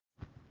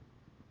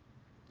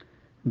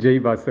జై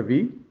వాసవి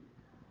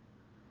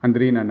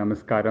అందరి నా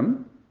నమస్కారం.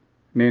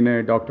 నేను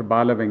డాక్టర్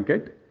బాల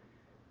వెంకట్,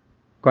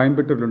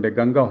 కోయంబత్తూరులో ఉండే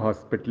గంగా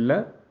హాస్పిటల్లో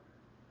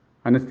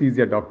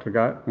అనస్థీజియా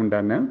డాక్టర్గా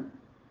ఉన్నాను.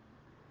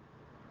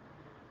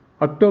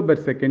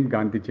 అక్టోబర్ 2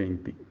 గాంధీ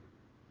జయంతి.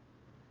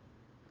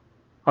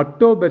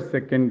 అక్టోబర్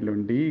 2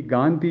 నుండి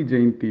గాంధీ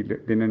జయంతి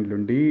దినం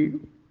నుండి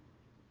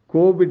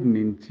కోవిడ్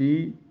నుంచి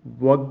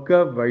ఒక్క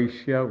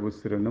వైశ్య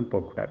ఉసురును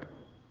పోకుడారు.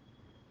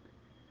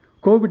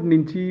 కోవిడ్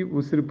నుంచి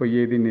ఉసురు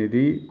పోయేది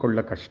అనేది కొళ్ళ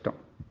కష్టం.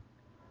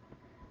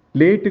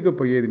 లేటుగా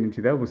పోయేది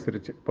నుంచిదా ఉసురు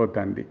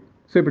పోతుంది.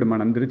 సో ఇప్పుడు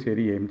మనందరూ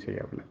చేరి ఏం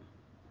చేయాలి?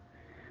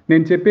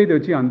 నేను చెప్పేది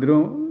వచ్చి అందరూ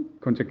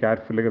కొంచెం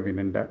కేర్ఫుల్గా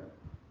వినండి.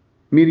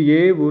 మీరు ఏ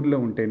ఊర్లో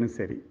ఉంటేనూ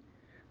సరే,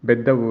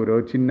 పెద్ద ఊరో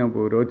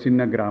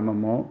చిన్న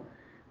గ్రామమో,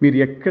 మీరు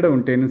ఎక్కడ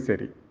ఉంటేనూ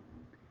సరే,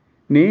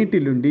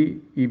 నేటి నుండి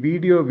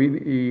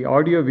ఈ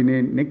ఆడియో వినే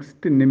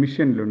నెక్స్ట్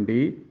నిమిషం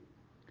నుండి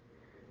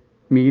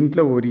మీ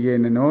ఇంట్లో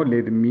ఒరియేనో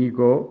లేదు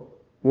మీకో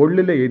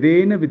ఒళ్ళులో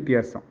ఏదైనా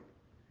వ్యత్యాసం,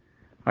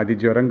 అది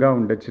జ్వరంగా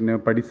ఉండొచ్చును,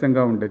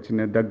 పడిసంగా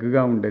ఉండొచ్చును,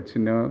 దగ్గుగా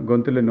ఉండొచ్చును,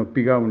 గొంతులో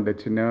నొప్పిగా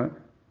ఉండొచ్చును,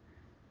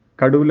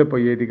 కడువులో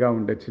పోయేదిగా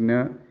ఉండొచ్చును,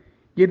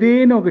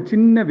 ఏదైనా ఒక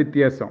చిన్న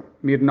వ్యత్యాసం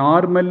మీరు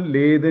నార్మల్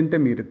లేదంటే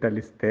మీరు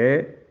తలిస్తే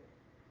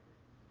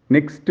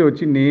నెక్స్ట్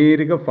వచ్చి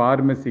నేరుగా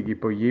ఫార్మసీకి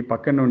పోయి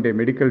పక్కన ఉండే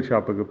మెడికల్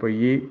షాపుకి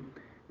పోయి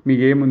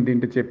మీకు ఏముంది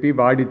అంటే చెప్పి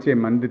వాడిచ్చే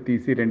మందు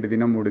తీసి 2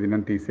 దినం 3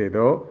 దినం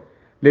తీసేదో,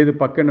 లేదు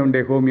పక్కన ఉండే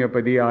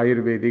హోమియోపతి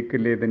ఆయుర్వేదిక్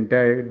లేదంటే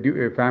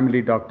ఫ్యామిలీ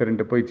డాక్టర్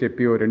అంటే పోయి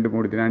చెప్పి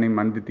 2-3 దినానికి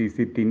మందు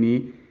తీసి తిని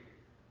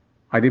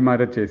అది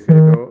మర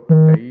చేసేదో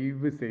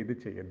దయவு செய்து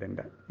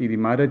చేయొద్దండి. ఇది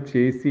మర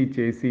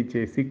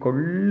చేసి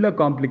కొళ్ళ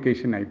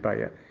కాంప్లికేషన్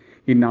అయిపోయా.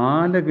 ఈ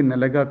 4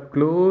 నెలగా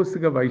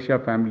క్లోజ్గా వైశ్య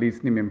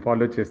ఫ్యామిలీస్ని మేము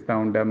ఫాలో చేస్తూ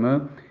ఉండాము.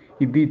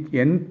 ఇది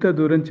ఎంత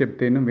దూరం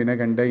చెప్తేనూ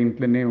వినకుండా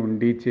ఇంట్లోనే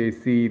ఉండి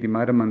చేసి ఇది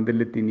మర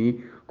మందులు తిని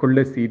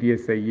కొళ్ళ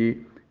సీరియస్ అయ్యి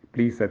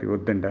ప్లీజ్ అది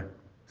వద్దండ.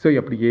 సో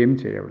అప్పుడు ఏం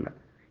చేయాలి?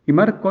 ఈ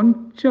మరి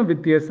కొంచెం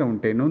వ్యత్యాసం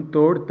ఉంటేను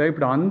తోడుతా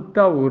ఇప్పుడు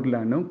అంతా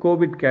ఊర్లోనూ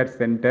covid care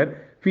centre,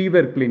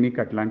 fever clinic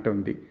అట్లాంటి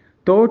ఉంది.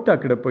 తోట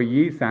అక్కడ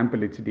పోయి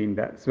శాంపిల్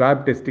ఇచ్చిడిండా, స్వాబ్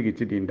టెస్ట్కి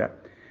ఇచ్చిడిండా.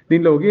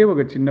 దీనిలో ఒకే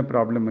ఒక చిన్న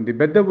ప్రాబ్లం ఉంది.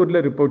 పెద్ద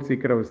ఊర్లో రిపోర్ట్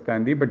సీక్రెట్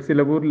వస్తుంది, బట్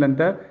చిల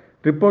ఊర్లంతా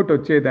రిపోర్ట్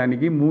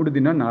వచ్చేదానికి 3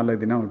 దినం 4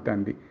 దినం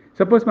అవుతుంది.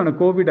 సపోజ్ మన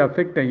కోవిడ్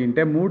అఫెక్ట్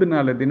అయ్యింటే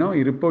 3-4 దినం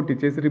ఈ రిపోర్ట్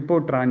ఇచ్చేసి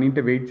రిపోర్ట్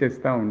రానింటే వెయిట్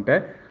చేస్తూ ఉంటే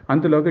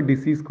అంతలోగా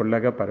డిసీజ్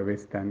కొల్లగా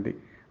పరవేస్తుంది.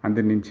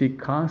 అందు నుంచి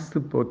కాసు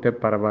పోతే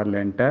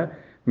పర్వాలేంట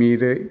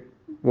మీరు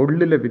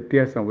ఒళ్ళుల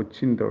వ్యత్యాసం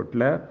వచ్చిన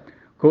తోట్ల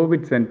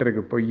కోవిడ్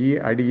సెంటర్కి పోయి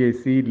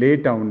అడిగేసి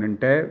లేట్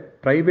అవునంటే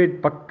ప్రైవేట్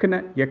పక్కన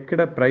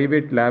ఎక్కడ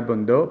ప్రైవేట్ ల్యాబ్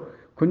ఉందో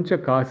కొంచెం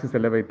కాసు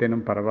సెలవైతేనూ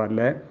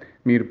పర్వాలే,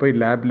 మీరు పోయి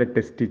ల్యాబ్లో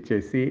టెస్ట్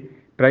ఇచ్చేసి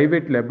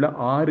ప్రైవేట్ ల్యాబ్లో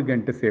 6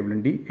 గంట సేపు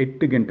నుండి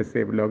 8 గంట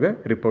సేపులోగా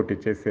రిపోర్ట్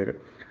ఇచ్చేసారు.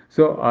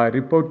 సో ఆ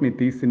రిపోర్ట్ని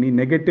తీసుకుని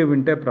నెగటివ్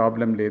ఉంటే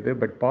ప్రాబ్లం లేదు,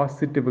 బట్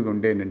పాజిటివ్గా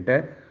ఉండేనంటే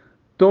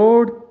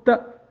తోడ్త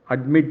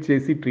అడ్మిట్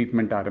చేసి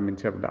ట్రీట్మెంట్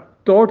ఆరంభించవలా.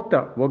 తోడ్త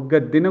ఒక్క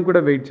దినం కూడా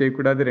వెయిట్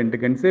చేయకూడదు, 2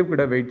 గంట సేపు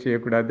కూడా వెయిట్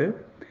చేయకూడదు.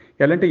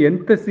 ఎలాంటి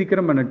ఎంత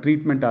శీఘ్రం మనం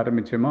ట్రీట్మెంట్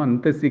ఆరంభించామో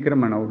అంత శీఘ్రం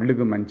మన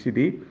ఒళ్ళుకు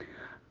మంచిది.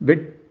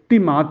 వెట్టి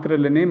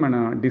మాత్రలనే మన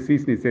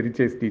డిసీజ్ని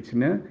సరిచేసి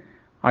తీసిన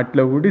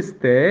అట్లా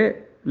ఉడిస్తే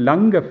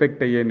లంగ్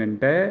ఎఫెక్ట్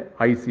అయ్యానంటే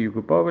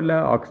ఐసీయూకు పోవాలా,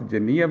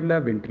 ఆక్సిజన్ ఇవ్వాలా,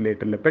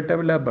 వెంటిలేటర్లో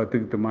పెట్టవలా,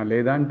 బతుకుతుమా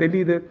లేదా అని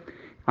తెలియదు.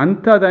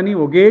 అంతా దాని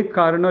ఒకే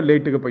కారణం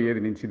లేటుగా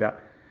పోయేది నుంచిదా.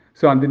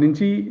 సో అందు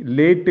నుంచి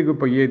లేటుగా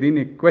పోయేది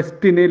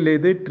క్వశ్చనే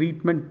లేదు,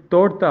 ట్రీట్మెంట్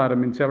తోడుతో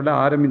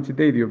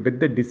ఆరంభించితే ఇది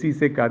పెద్ద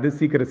డిసీజే కాదు,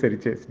 శీఘ్ర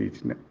సరిచేసి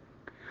ఇచ్చిన.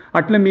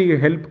 అట్లా మీకు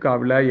హెల్ప్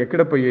కావాలా,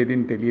 ఎక్కడ పోయేది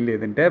అని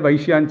తెలియలేదంటే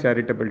వైశ్యాన్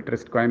చారిటబుల్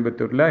ట్రస్ట్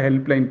కోయంబత్తూరులో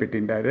హెల్ప్ లైన్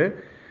పెట్టిండారు.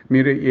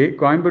 మీరు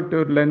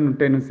కోయంబత్తూరులో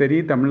ఉంటేనూ సరే,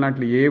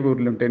 తమిళనాడులో ఏ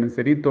ఊర్లో ఉంటేనూ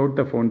సరే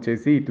తోడుతో ఫోన్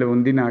చేసి ఇట్లా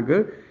ఉంది నాకు,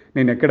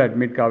 నేను ఎక్కడ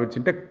అడ్మిట్ కావచ్చు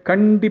అంటే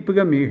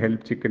ఖండిపుగా మీ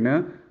హెల్ప్ చిక్కును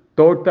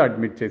తోడుతో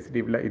అడ్మిట్ చేసి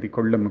ఇవ్వాల. ఇది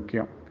కొళ్ళ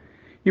ముఖ్యం.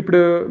 ఇప్పుడు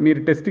మీరు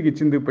టెస్ట్కి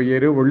ఇచ్చిందుకు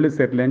పోయారు, ఒళ్ళు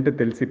సర్లే అంటే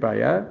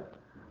తెలిసిపోయా.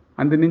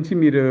 అందు నుంచి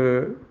మీరు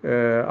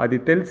అది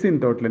తెలిసిన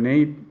తోటలోనే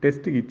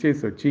టెస్ట్కి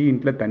ఇచ్చేసి వచ్చి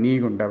ఇంట్లో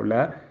తనీగా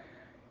ఉండవలా.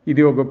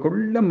 ఇది ఒక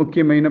కొళ్ళ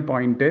ముఖ్యమైన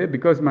పాయింట్.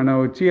 బికాస్ మనం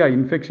వచ్చి ఆ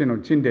ఇన్ఫెక్షన్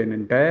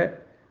వచ్చిందేనంటే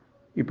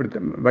ఇప్పుడు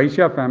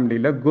వైశ్య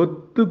ఫ్యామిలీలో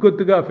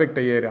గొత్తుగా అఫెక్ట్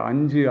అయ్యారు.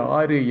 5,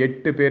 6,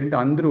 8 పేరెంట్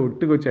అందరూ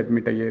ఒట్టుగా వచ్చి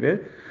అడ్మిట్ అయ్యారు.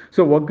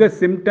 సో ఒక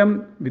సిమ్టమ్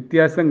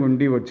వ్యత్యాసంగా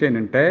ఉండి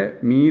వచ్చానంటే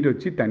మీరు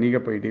వచ్చి తనీగా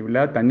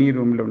పోయిడివలా, తనీ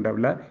రూమ్లో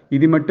ఉండవలా.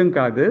 ఇది మట్టం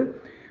కాదు,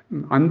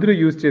 అందరూ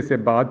యూజ్ చేసే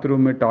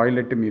బాత్రూమ్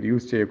టాయిలెట్ మీరు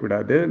యూజ్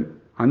చేయకూడదు,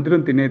 అందరూ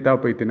తినేతా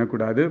పోయి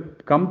తినకూడదు.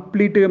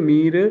 కంప్లీట్గా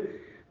మీరు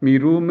మీ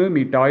రూమ్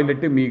మీ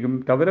టాయిలెట్ మీకు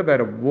తవర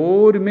వేరే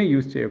ఓరుమే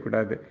యూజ్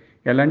చేయకూడదు.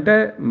 ఎలా అంటే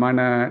మన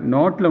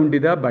నోట్లో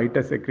ఉండిదా బయట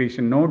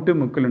సెక్రీషన్, నోటు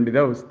ముక్కులు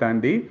ఉండిదా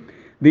వస్తుంది.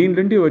 దీని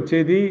నుండి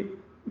వచ్చేది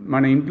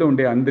మన ఇంట్లో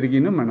ఉండే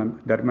అందరికీను మనం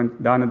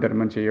దాన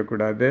ధర్మం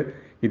చేయకూడదు.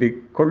 ఇది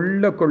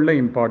కొళ్ళ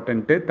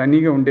ఇంపార్టెంట్.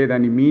 తనిగా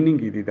ఉండేదాని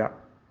మీనింగ్ ఇదిదా.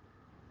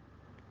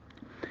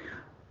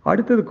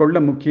 அடுத்தது కొళ్ళ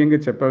ముఖ్యంగా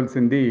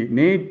చెప్పాల్సింది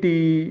నేటి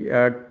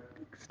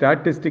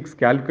స్టాటిస్టిక్స్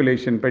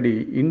క్యాల్కులేషన్ పడి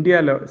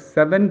ఇండియాలో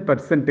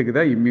 7%కి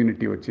దా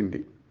ఇమ్యూనిటీ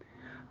వచ్చింది.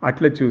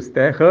 అట్లా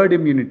చూస్తే హర్డ్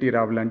ఇమ్యూనిటీ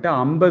రావాలంటే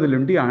 50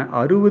 నుండి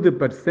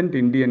 60%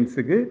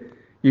 ఇండియన్స్కి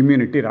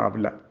ఇమ్యూనిటీ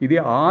రావాల. ఇది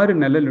 6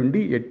 నెలల నుండి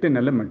 8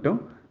 నెలలు మట్టం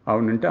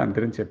అవునంటే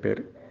అందరం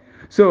చెప్పారు.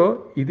 సో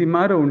ఇది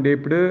మార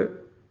ఉండేప్పుడు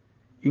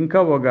ఇంకా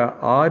ఒక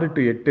 6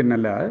 to 8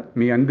 నెల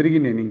మీ అందరికీ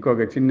నేను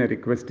ఇంకొక చిన్న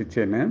రిక్వెస్ట్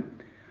ఇచ్చాను.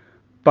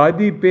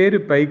 10 పేరు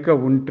పైక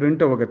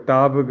ఉంటుంటే ఒక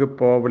తావుకు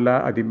పోవల,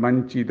 అది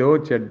మంచిదో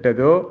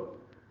చెడ్డదో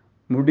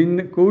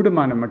ముడిన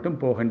కూడుమాన మట్టం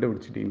పోహండి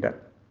ఉడిచిడిండ.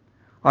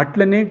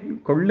 అట్లనే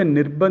కొళ్ళ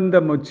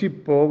నిర్బంధం వచ్చి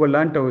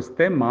పోవలాంట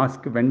వస్తే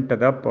మాస్క్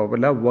వెంటదా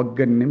పోవల,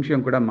 1 నిమిషం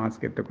కూడా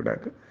మాస్క్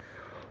ఎత్తకూడదు.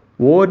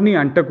 ఓర్ని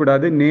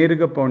అంటకూడదు,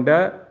 నేరుగా పోండా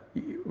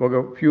ఒక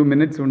ఫ్యూ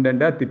మినిట్స్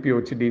ఉండండా తిప్పి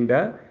వచ్చిడిండా.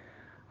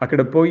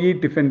 అక్కడ పోయి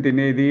టిఫిన్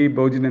తినేది,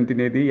 భోజనం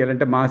తినేది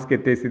ఎలాంటి మాస్క్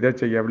ఎత్తేసిదా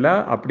చెయ్యవలా,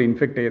 అప్పుడు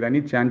ఇన్ఫెక్ట్ అయ్యేదని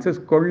ఛాన్సెస్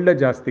కొళ్ళ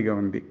జాస్తిగా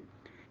ఉంది.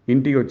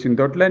 ఇంటికి వచ్చిన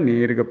తోట్ల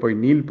నేరుగా పోయి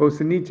నీళ్ళు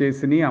పోసిని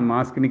చేసిని ఆ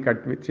మాస్క్ని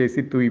కట్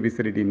చేసి తూయి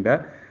విసిరిడిండా.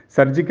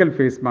 సర్జికల్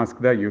ఫేస్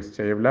మాస్క్ దా యూస్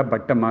చేయవలా,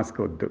 బట్ట మాస్క్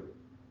వద్దు.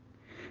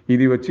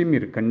 ఇది వచ్చి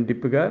మీరు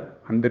కండిప్పుగా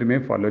అందరమే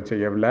ఫాలో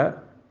చేయవలా.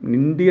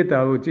 నిండియ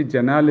తావు వచ్చి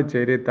జనాలు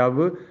చేరే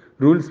తావు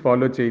రూల్స్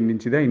ఫాలో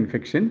చేయించిదా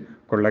ఇన్ఫెక్షన్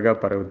కొళ్ళగా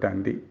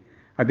పరవుతుంది.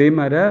 అదే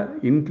మార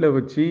ఇంట్లో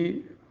వచ్చి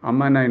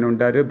అమ్మ నాయన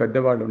ఉండారు,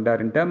 పెద్దవాళ్ళు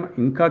ఉండారంటే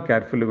ఇంకా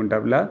కేర్ఫుల్గా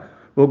ఉండవలా.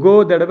 ఒగో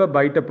దడవ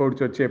బయట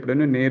పోడ్చి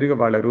వచ్చేప్పుడను నేరుగా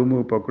వాళ్ళ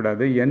రూముకు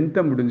పోకూడదు. ఎంత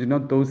ముడించినో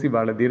తోసి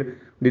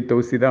వాళ్ళది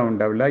తోసిదా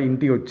ఉండవలా.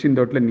 ఇంటికి వచ్చిన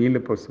తోట్ల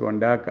నీళ్లు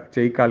పోసుకోండా,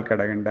 చేయి కాలు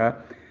కడగండా.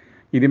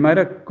 ఇది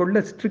మార కొళ్ళ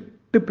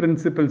స్ట్రిక్ట్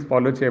ప్రిన్సిపల్స్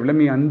ఫాలో చేయవల.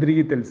 మీ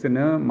అందరికీ తెలిసిన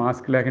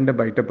మాస్క్ లేకుండా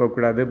బయట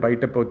పోకూడదు,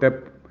 బయట పోతే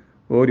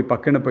ఓరి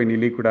పక్కన పోయి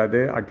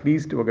నిలియకూడదు,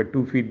 అట్లీస్ట్ ఒక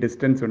 2 feet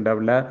డిస్టెన్స్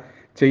ఉండవలా.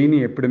 చెయ్యిని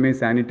ఎప్పుడుమే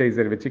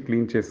శానిటైజర్ వచ్చి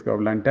క్లీన్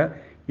చేసుకోవాలంట.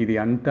 ఇది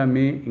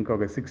అంతమే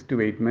ఇంకొక 6 to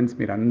 8 months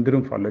మీరు అందరూ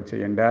ఫాలో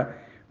చేయండి.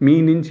 మీ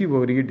నుంచి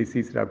ఓరికి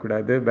డిసీజ్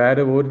రాకూడదు,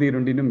 వేరే ఓరిది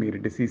నుండి మీరు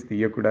డిసీజ్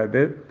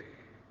తీయకూడదు.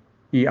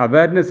 ఈ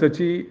అవేర్నెస్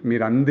వచ్చి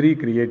మీరు అందరి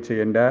క్రియేట్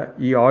చేయండి.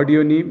 ఈ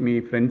ఆడియోని మీ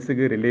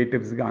ఫ్రెండ్స్కి,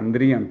 రిలేటివ్స్కి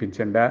అందరి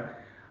పంపించండి.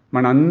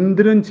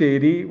 మనందరం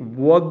చేరి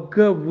ఒక్క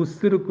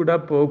ఉసురు కూడా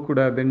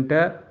పోకూడదంట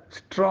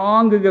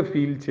స్ట్రాంగ్గా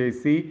ఫీల్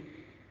చేసి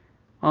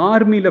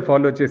ఆర్మీలో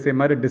ఫాలో చేసే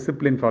మరి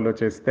డిసిప్లిన్ ఫాలో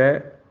చేస్తే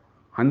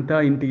అంతా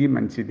ఇంటికి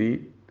మంచిది.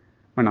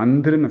 మన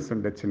అందరం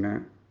వస్తుండొచ్చున.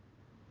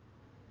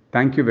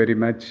 Thank you very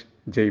much.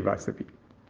 జై వాసవి.